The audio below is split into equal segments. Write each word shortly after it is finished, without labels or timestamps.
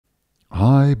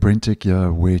Hi, BrenTech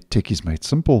here, where tech is made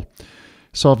simple.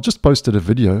 So I've just posted a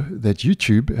video that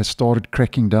YouTube has started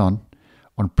cracking down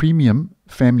on premium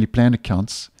family plan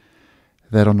accounts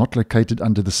that are not located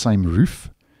under the same roof.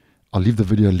 I'll leave the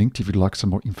video linked if you'd like some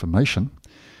more information.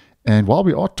 And while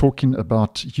we are talking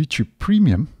about YouTube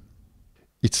Premium,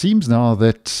 it seems now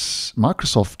that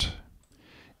Microsoft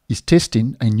is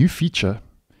testing a new feature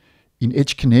in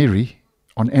Edge Canary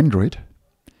on Android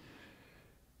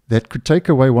that could take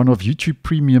away one of YouTube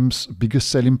Premium's biggest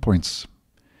selling points.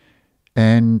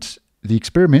 And the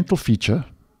experimental feature,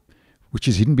 which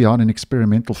is hidden behind an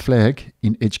experimental flag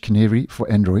in Edge Canary for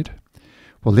Android,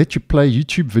 will let you play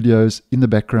YouTube videos in the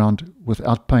background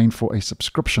without paying for a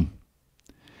subscription.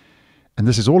 And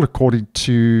this is all according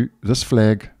to this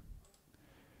flag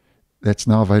that's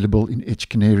now available in Edge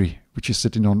Canary, which is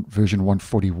sitting on version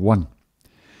 141.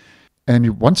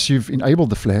 And once you've enabled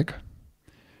the flag,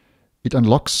 it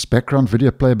unlocks background video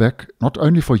playback, not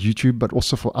only for YouTube, but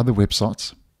also for other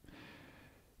websites.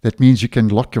 That means you can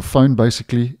lock your phone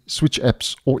basically, switch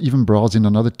apps, or even browse in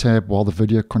another tab while the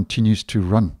video continues to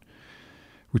run,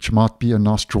 which might be a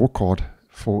nice draw card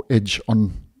for Edge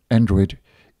on Android,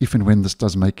 if and when this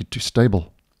does make it too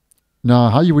stable. Now,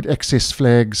 how you would access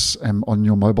flags on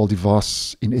your mobile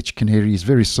device in Edge Canary is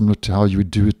very similar to how you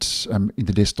would do it in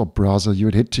the desktop browser. You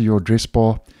would head to your address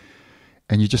bar,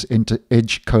 and you just enter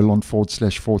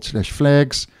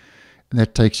edge://flags, and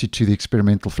that takes you to the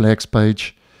experimental flags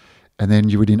page. And then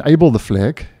you would enable the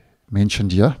flag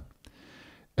mentioned here,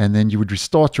 and then you would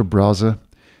restart your browser.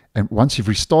 And once you've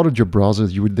restarted your browser,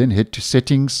 you would then head to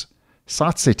settings,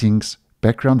 site settings,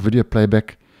 background video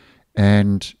playback,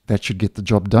 and that should get the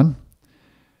job done.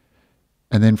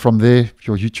 And then from there,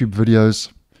 your YouTube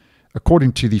videos,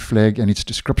 according to the flag and its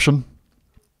description,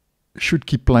 should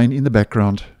keep playing in the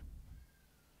background,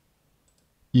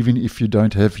 even if you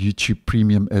don't have YouTube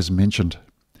Premium as mentioned.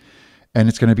 And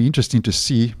it's going to be interesting to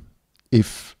see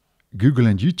if Google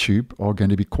and YouTube are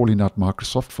going to be calling out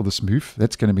Microsoft for this move.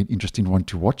 That's going to be an interesting one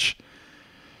to watch.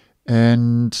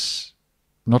 And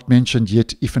not mentioned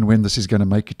yet if and when this is going to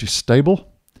make it to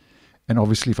stable. And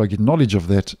obviously, if I get knowledge of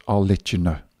that, I'll let you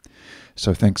know.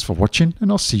 So thanks for watching, and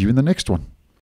I'll see you in the next one.